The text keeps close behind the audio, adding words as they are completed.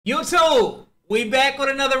YouTube, we back with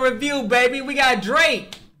another review, baby. We got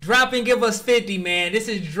Drake dropping Give Us 50, man. This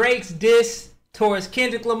is Drake's diss towards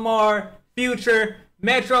Kendrick Lamar, Future,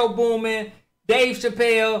 Metro Boomin, Dave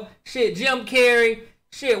Chappelle, shit, Jim Carrey,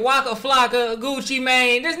 shit, Waka Flocka, Gucci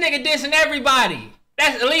Mane. This nigga dissing everybody.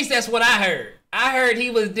 At least that's what I heard. I heard he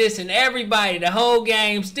was dissing everybody, the whole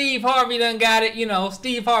game. Steve Harvey done got it, you know,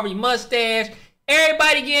 Steve Harvey mustache.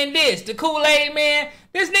 Everybody getting dissed. The Kool-Aid man.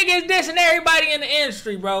 This nigga is dissing everybody in the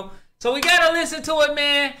industry, bro. So we gotta listen to it,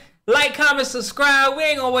 man. Like, comment, subscribe. We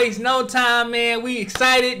ain't gonna waste no time, man. We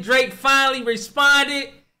excited. Drake finally responded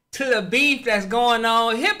to the beef that's going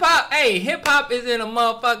on. Hip-hop, hey, hip-hop is in a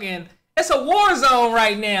motherfucking... It's a war zone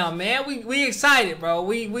right now, man. We excited, bro.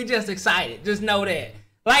 We just excited. Just know that.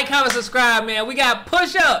 Like, comment, subscribe, man. We got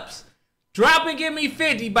Push-Ups. Drop and Give Me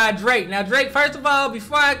 50 by Drake. Now, Drake, first of all,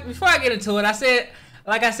 before I get into it, I said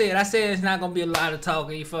it's not gonna be a lot of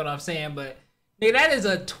talking, you feel what I'm saying? But nigga, that is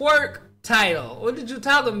a twerk title. What did you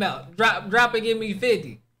talking about? Drop and Give Me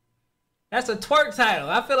 50. That's a twerk title.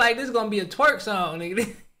 I feel like this is gonna be a twerk song,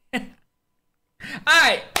 nigga.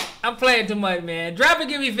 Alright, I'm playing too much, man. Drop and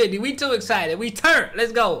Give Me 50. We too excited. We turned.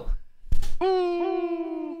 Let's go. Ooh.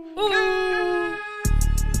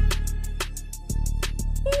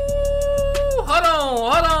 Hold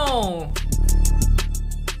on.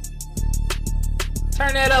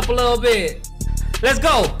 Turn that up a little bit. Let's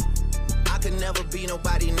go. I could never be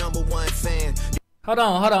nobody #1 fan. Hold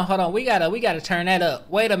on. We gotta turn that up.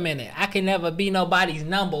 Wait a minute. I can never be nobody's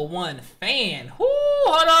 #1 fan.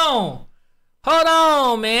 Hold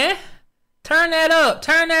on, man. Turn that up.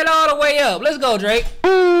 Turn that all the way up. Let's go, Drake.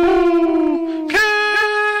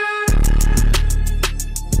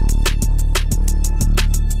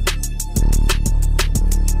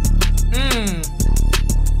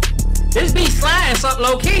 This beat sliding something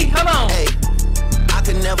low key. Hold on. Hey, I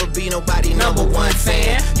could never be nobody #1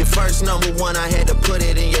 fan. Your first #1, I had to put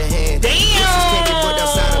it in your hand. Damn. Can't get put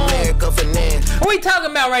outside America for nan. What we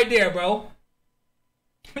talking about right there, bro?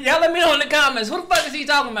 Y'all let me know in the comments. What the fuck is he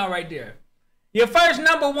talking about right there? Your first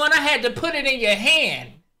 #1, I had to put it in your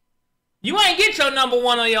hand. You ain't get your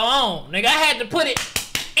 #1 on your own, nigga. I had to put it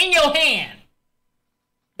in your hand.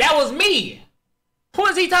 That was me. Who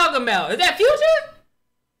is he talking about? Is that Future?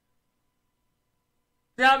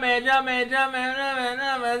 Jumpman.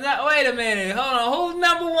 Wait a minute. Hold on. Whose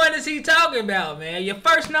 #1 is he talking about, man? Your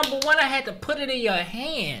first #1, I had to put it in your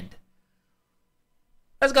hand.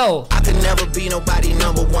 Let's go. I could never be nobody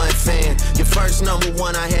 #1 fan. Your first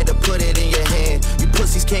 #1, I had to put it in your hand. You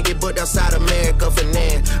pussies can't get booked outside America for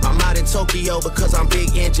nan. I'm out in Tokyo because I'm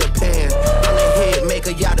big in Japan. I'm the head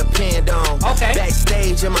maker y'all depend on. Okay.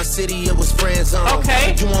 Backstage in my city, it was friend zone.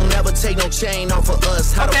 Okay. You won't never take no chain off of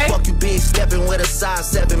us. How the fuck you big stepping with a size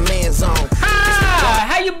 7 man's on?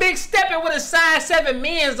 How you big stepping with a size 7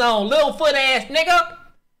 men's on, little foot ass nigga?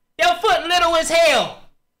 Your foot little as hell.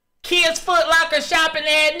 Kids Foot Locker shopping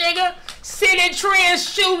ass nigga. City Trends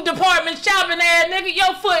shoe department shopping ass nigga.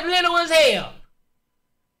 Your foot little as hell.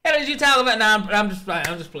 Hell is you talking about? Nah, I'm just playing.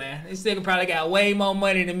 This nigga probably got way more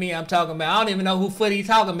money than me. I'm talking about. I don't even know who foot he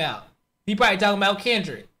talking about. He probably talking about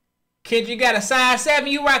Kendrick. Kendrick got a size 7.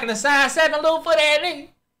 You rocking a size 7 little foot ass nigga.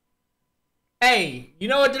 Hey, you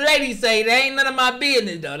know what the ladies say? They ain't none of my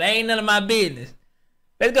business though. They ain't none of my business.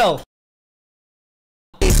 Let's go.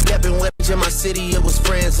 Stepping with in my city, it was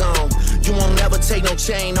friend zone. You won't never take no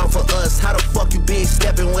chain off of us. How the fuck you big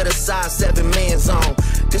stepping with a size 7 man's on?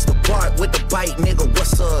 This the part with the bite, nigga,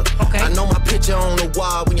 what's up? Okay. I know my picture on the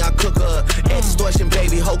wall when y'all cook up. Extortion,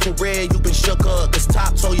 baby, whole career you been shook up. Cause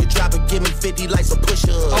Top told you drop and give me 50 like some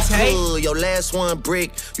push-ups. Okay. Your last one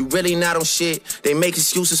brick, you really not on shit. They make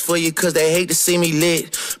excuses for you cause they hate to see me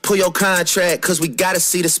lit. Pull your contract cause we gotta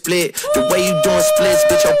see the split. The way you doing splits,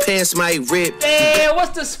 bitch, your pants might rip. Damn,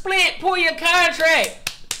 what's the split? Pull your contract.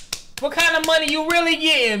 What kind of money you really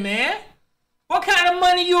getting, man? What kind of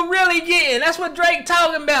money you really getting? That's what Drake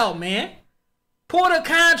talking about, man. Pull the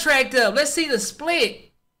contract up. Let's see the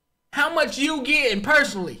split. How much you getting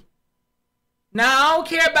personally? Now, I don't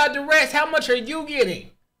care about the rest. How much are you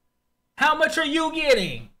getting? How much are you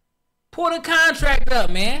getting? Pull the contract up,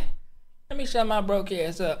 man. Let me shut my broke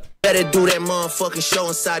ass up. Better do that motherfucking show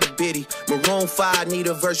inside the bitty. Maroon 5 need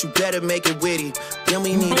a verse, you better make it witty. Then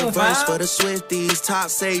we need a verse for the Swifties. Top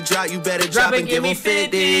say drop, you better drop and give me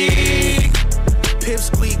 50. Pip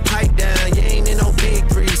squeak, pipe down, you ain't in no big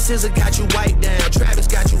three. Scissor got you wiped down, Travis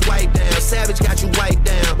got you wiped down, Savage got you wiped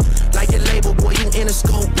down. Like your label, boy, you in the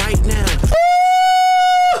scope right now.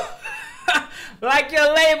 Like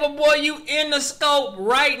your label, boy, you in the scope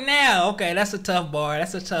right now. Okay, that's a tough bar.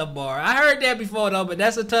 That's a tough bar. I heard that before, though, but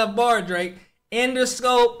that's a tough bar, Drake. In the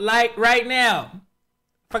scope, like, right now.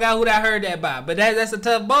 Forgot who I heard that by, but that's a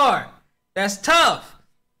tough bar. That's tough.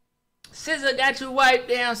 SZA got you wiped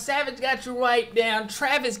down. Savage got you wiped down.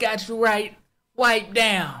 Travis got you wiped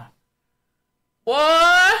down. Boy,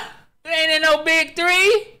 you ain't in no big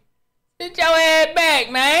three. Get your head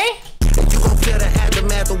back, man. You gon' feel the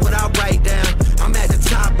aftermath of what I write down. I'm at the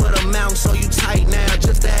top of the mountain, so you tight now.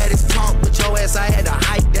 Just to have this talk with your ass, I had to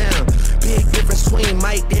hike down. Big difference between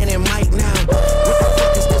Mike then and Mike now. What the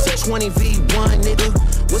fuck is this, a 20v1,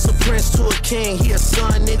 nigga? What's a prince to a king? He a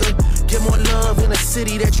son, nigga. Get more love in the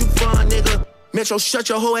city that you from, nigga. Metro, shut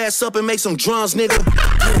your whole ass up and make some drums, nigga.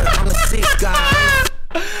 Yeah, I'm the sixth guy.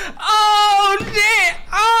 Oh shit!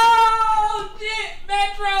 Oh shit!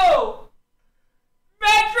 Metro!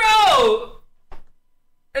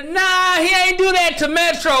 Nah, he ain't do that to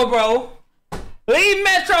Metro, bro. Leave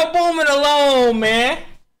Metro Boomin alone, man.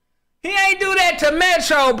 He ain't do that to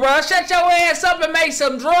Metro, bro. Shut your ass up and make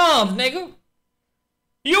some drums, nigga.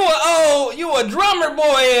 You a drummer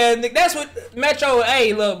boy, and that's what Metro.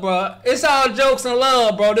 Hey, look, bro. It's all jokes and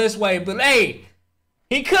love, bro. This way, but hey.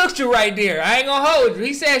 He cooked you right there. I ain't gonna hold you.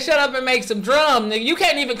 He said, shut up and make some drums, nigga. You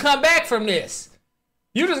can't even come back from this.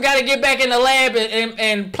 You just gotta get back in the lab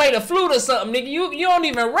and play the flute or something, nigga. You don't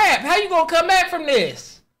even rap. How you gonna come back from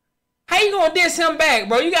this? How you gonna diss him back,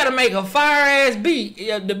 bro? You gotta make a fire-ass beat.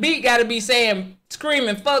 The beat gotta be saying,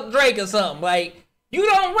 screaming, fuck Drake or something. Like, you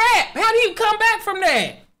don't rap. How do you come back from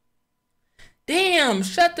that? Damn,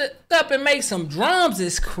 shut up and make some drums.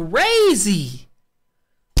 It's crazy.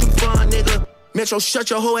 Fun, nigga. Metro, shut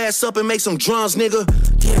your whole ass up and make some drums, nigga.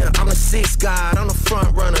 Yeah, I'm the sixth guy, I'm the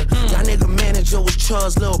front runner. Y'all nigga manager was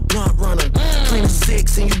Charles' little blunt runner. Claim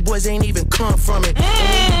 6 and you boys ain't even come from it. And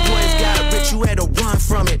when you boys got rich, you had to run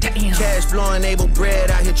from it. Damn. Cash blowing, able bread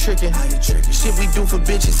out here tricking. Shit we do for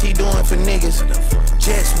bitches, he doing for niggas.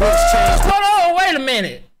 Jets, whips, chains. Hold on, wait a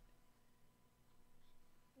minute.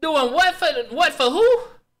 Doing what for who?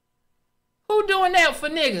 Who doing that for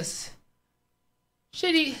niggas?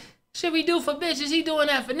 Shit we do for bitches, he doing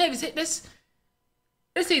that for niggas.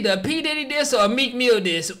 This either a P. Diddy diss or a Meek Mill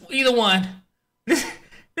diss. Either one. This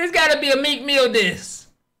gotta be a Meek Mill diss.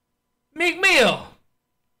 Meek Mill.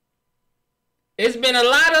 It's been a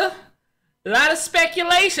lot of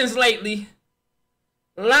speculations lately.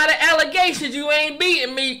 A lot of allegations you ain't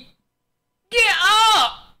beating me. Get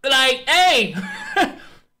up! Like, hey.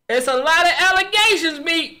 It's a lot of allegations,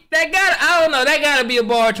 Meek. I don't know, that gotta be a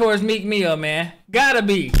bar towards Meek Mill, man. Gotta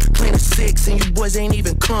be. Claim 6 and you boys ain't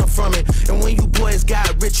even come from it. And when you boys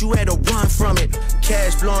got rich, you had to run from it.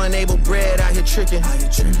 Cash blowing, able bread out here tricking.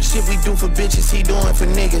 Shit we do for bitches, he doing for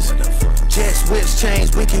niggas. Jets, whips,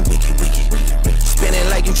 chains, wicked. Spinning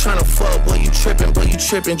like you tryna fuck, boy, you tripping.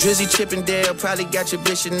 Drizzy Chippendale, probably got your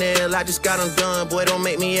bitch Chanel. I just got them done, boy, don't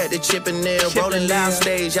make me at the Chippendale. Rolling loud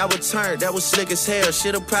stage, I would turn, that was slick as hell.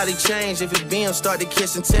 Shit'll probably change if it BM start to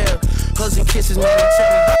kiss and tell. Hugs and kisses, man,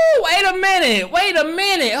 tell me. Wait a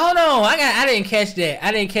minute. Hold on. I didn't catch that.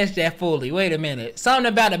 I didn't catch that fully. Wait a minute.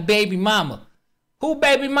 Something about a baby mama. Who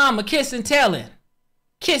baby mama? Kissing and telling.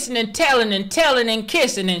 Kissing and telling and telling and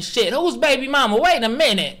kissing and shit. Who's baby mama? Wait a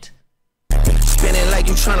minute. Spinning like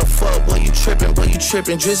you tryna fuck, boy, you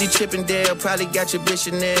tripping. Drizzy Chippendale, probably got your bitch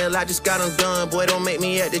Chanel. I just got them done, boy, don't make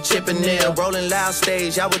me at the Chippendale. Rolling loud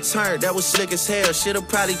stage, I would turn, that was slick as hell. Shit'll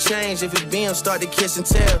probably change if it BM start to kiss and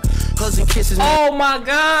tell. Hugs and kisses. Oh my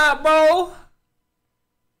God, bro.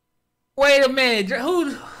 Wait a minute.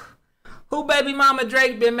 Who baby mama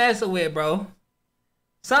Drake been messing with, bro?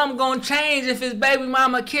 Something gonna change if his baby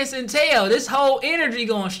mama kiss and tell. This whole energy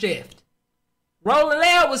gonna shift. Rolling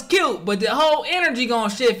loud was cute, but the whole energy gonna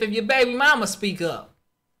shift if your baby mama speak up.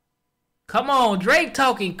 Come on, Drake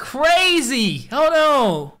talking crazy. Hold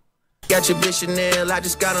on. Got your bitch Chanel, I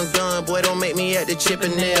just got them done, boy, don't make me at the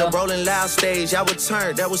Chippendale. Rolling loud stage, I would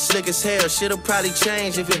turn, that was slick as hell. Shit'll probably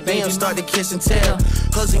change if it BM start to kiss and tell.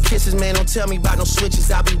 Hugs and kisses, man, don't tell me about no switches.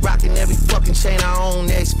 I be rocking every fucking chain I own,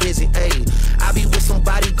 next visit, ayy. I be with some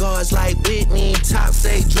bodyguards like Whitney. Top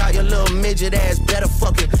say, drop your little midget ass, better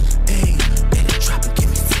fucking, ayy. Better drop and give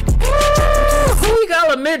me 50. Who you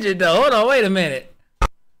call a midget though? Hold on, wait a minute.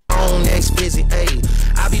 On next visit, ayy.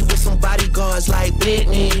 I be with some bodyguards like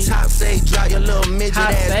Whitney. Top say, drop your little midget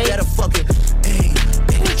ass, better fucking, ayy.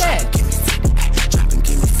 Better drop and give me 50. Ay, drop and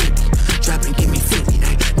give me 50. Drop and give me 50.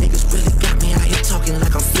 Ay, niggas really got me out here talking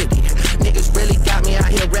like I'm 50. Niggas really got me out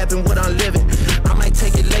here rapping what I'm living. I might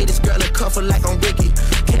take it latest, girl, and cuff her like I'm Ricky.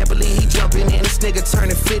 Can't believe he jumping in, this nigga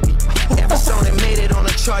turning 50. Every song that made it on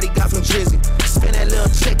the chart, he got from Drizzy. Spend that little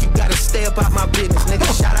check, you gotta stay up out my business, nigga.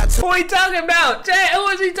 Shout out to. Who he talking about? Chad, who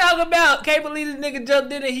is he talking about? Can't believe this nigga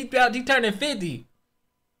jumped in and he turning 50.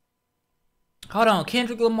 Hold on.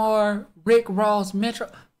 Kendrick Lamar, Rick Ross, Metro.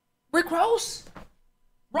 Rick Ross?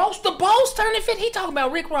 Ross the Boss turning 50? He talking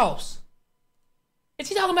about Rick Ross. Is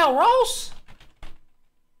he talking about Ross?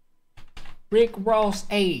 Rick Ross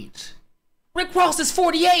age. Rick Ross is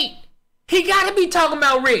 48. He gotta be talking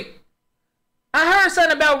about Rick. I heard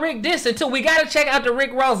something about Rick dissing too. We gotta check out the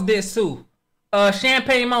Rick Ross diss too.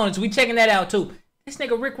 Champagne Moments. We checking that out too. This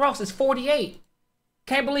nigga Rick Ross is 48.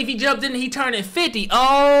 Can't believe he jumped in and he turning 50.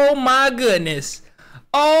 Oh my goodness.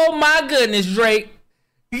 Oh my goodness, Drake.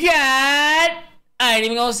 God. I ain't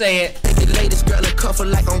even gonna say it. The latest girl a cuffle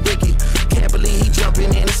like on Ricky. Can't believe he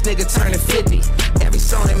jumping in, this nigga turning 50. Every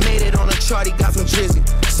song that made it on the chart he got from Drizzy.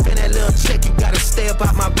 Spend that little check, you gotta stay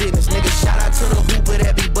about my business. Nigga, shout out to the hooper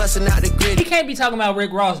that be busting out the grid. He can't be talking about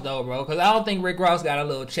Rick Ross though, bro, because I don't think Rick Ross got a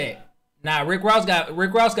little check. Nah, Rick Ross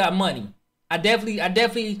got money. I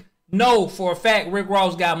definitely know for a fact Rick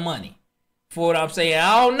Ross got money. For what I'm saying,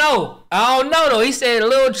 I don't know though. He said a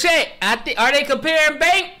little check. Are they comparing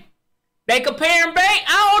bank? They comparing bank?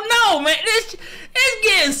 I don't know, man. It's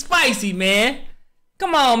getting spicy, man.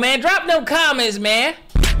 Come on, man. Drop them comments, man.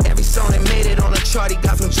 Every song that made it on the chart he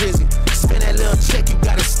got from Drizzy. Spend that little check, you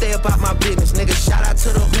gotta stay about my business. Nigga, shout out to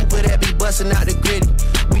the hooper that be busting out the gritty.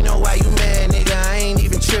 We know why you mad, nigga. I ain't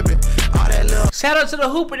even tripping. All that little shout out to the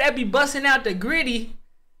hooper that be busting out the gritty.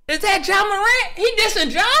 Is that John Morant? He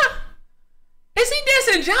dissing John? Is he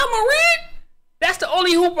dissing John Morant? That's the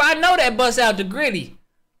only hooper I know that busts out the gritty.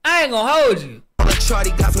 I ain't gonna hold you. On the chart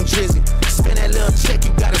he got from Drizzy. Spend that little check,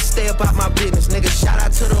 you gotta stay about my business. Nigga, shout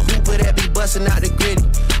out to the hooper that be busting out the gritty.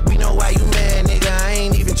 We know why you mad, nigga. I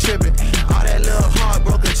ain't even tripping. All that little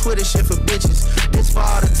heartbroken Twitter shit for bitches. This for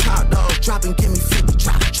all the top dogs. Drop and give me 50.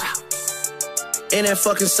 Drop. In that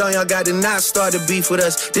fucking song, y'all got to not start the beef with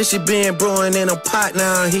us. This shit been brewing in a pot,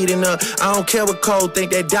 now I'm heating up. I don't care what Cole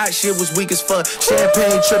think, that dot shit was weak as fuck.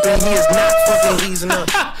 Champagne tripping, he is not fucking easing up.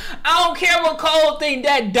 I don't care what Cole think,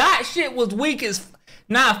 that dot shit was weak as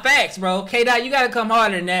nah, facts, bro. K-Dot, you gotta come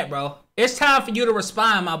harder than that, bro. It's time for you to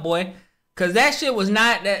respond, my boy. Cause that shit was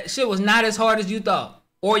not as hard as you thought.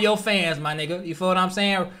 Or your fans, my nigga. You feel what I'm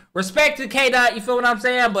saying? Respect to K-Dot, you feel what I'm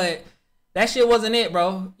saying? But that shit wasn't it,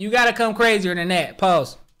 bro. You gotta come crazier than that.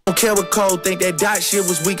 Pause. Don't care what Cole think, that dot shit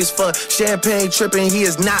was weak as fuck. Champagne tripping, he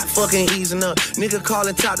is not fucking easing up. Nigga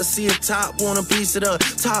calling top to see if top want a piece of up.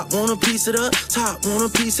 Top want a piece of up, top want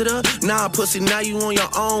a piece of up. Nah, pussy, now you on your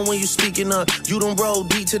own when you speaking up. You don't roll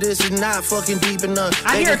deep to this, it's not fucking deep enough.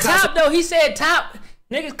 I hear top though, he said top.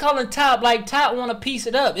 Niggas calling top like top want a piece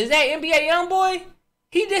it up. Is that NBA Youngboy?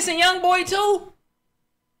 He dissing Youngboy too?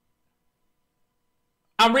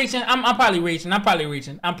 I'm reaching. I'm probably reaching. Let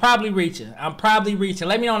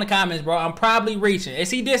me know in the comments, bro. I'm probably reaching.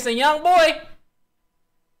 Is he dissing Youngboy?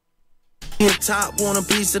 Top want a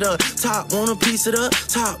piece of up, top want a piece of up,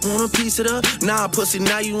 top want a piece of up. Nah, pussy,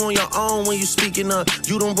 now you on your own when you speaking up.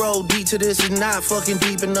 You don't roll deep to this, it's not fucking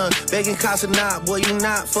deep enough. Begging Casa not, boy, you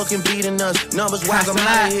not fucking beating us. Numbers wise, I'm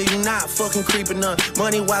out of here, you not fucking creeping up.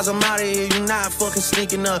 Money wise, I'm out of here, you not fucking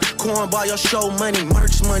sneaking up. Cornball, your show money,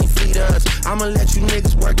 merch money, feed us. I'ma let you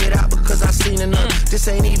niggas work it out because I seen enough. This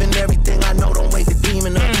ain't even everything I know, don't wake the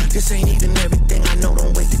demon up. This ain't even everything I know,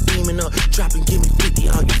 don't wake the demon up. Drop and give me 50,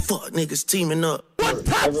 all you fuck niggas teaming up. What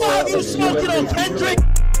top 5 you smoking on, Kendrick?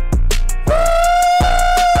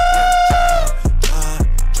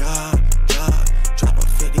 Drop a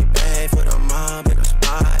 50 bag for the mob in the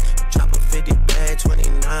spot. Drop a 50 bag,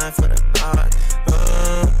 29 for the God.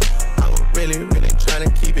 I was really trying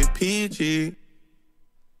to keep it PG.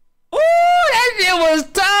 Ooh, that shit was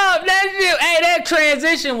tough. That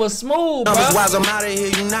transition was smooth, bro. Numbers wise, I'm out of here,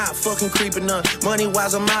 you not fucking creeping up. Money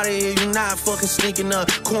wise, I'm out of here, you not fucking sneaking up.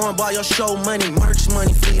 Cornball, your show money, merch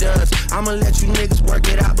money, feed us. I'ma let you niggas work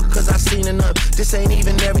it out because I seen enough. This ain't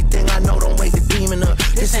even everything I know, don't wake the demon up.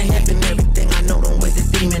 This ain't even everything I know, don't wake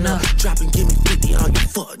the demon up. Drop and give me 50, all you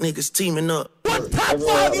fuck niggas teaming up. What top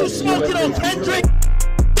 5 you smoking on, Kendrick?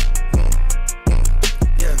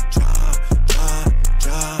 Yeah, drop.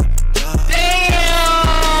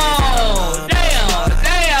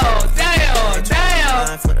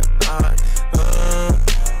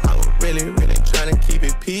 I was really trying to keep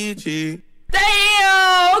it PG.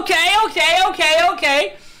 Damn.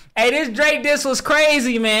 Okay. Hey, this Drake diss was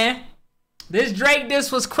crazy, man. This Drake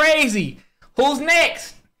diss was crazy. Who's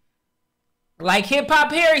next? Like Hip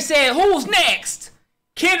Hop Harry said, who's next?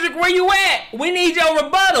 Kendrick, where you at? We need your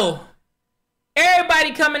rebuttal.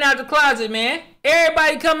 Everybody coming out the closet, man.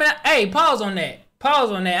 Everybody coming out. Hey, pause on that.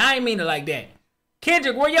 I ain't mean it like that.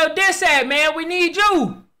 Kendrick, where your diss at, man? We need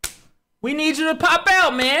you. We need you to pop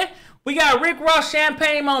out, man. We got Rick Ross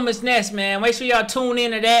Champagne Moments next, man. Make sure y'all tune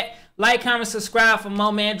into that. Like, comment, subscribe for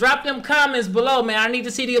more, man. Drop them comments below, man. I need to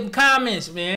see them comments, man.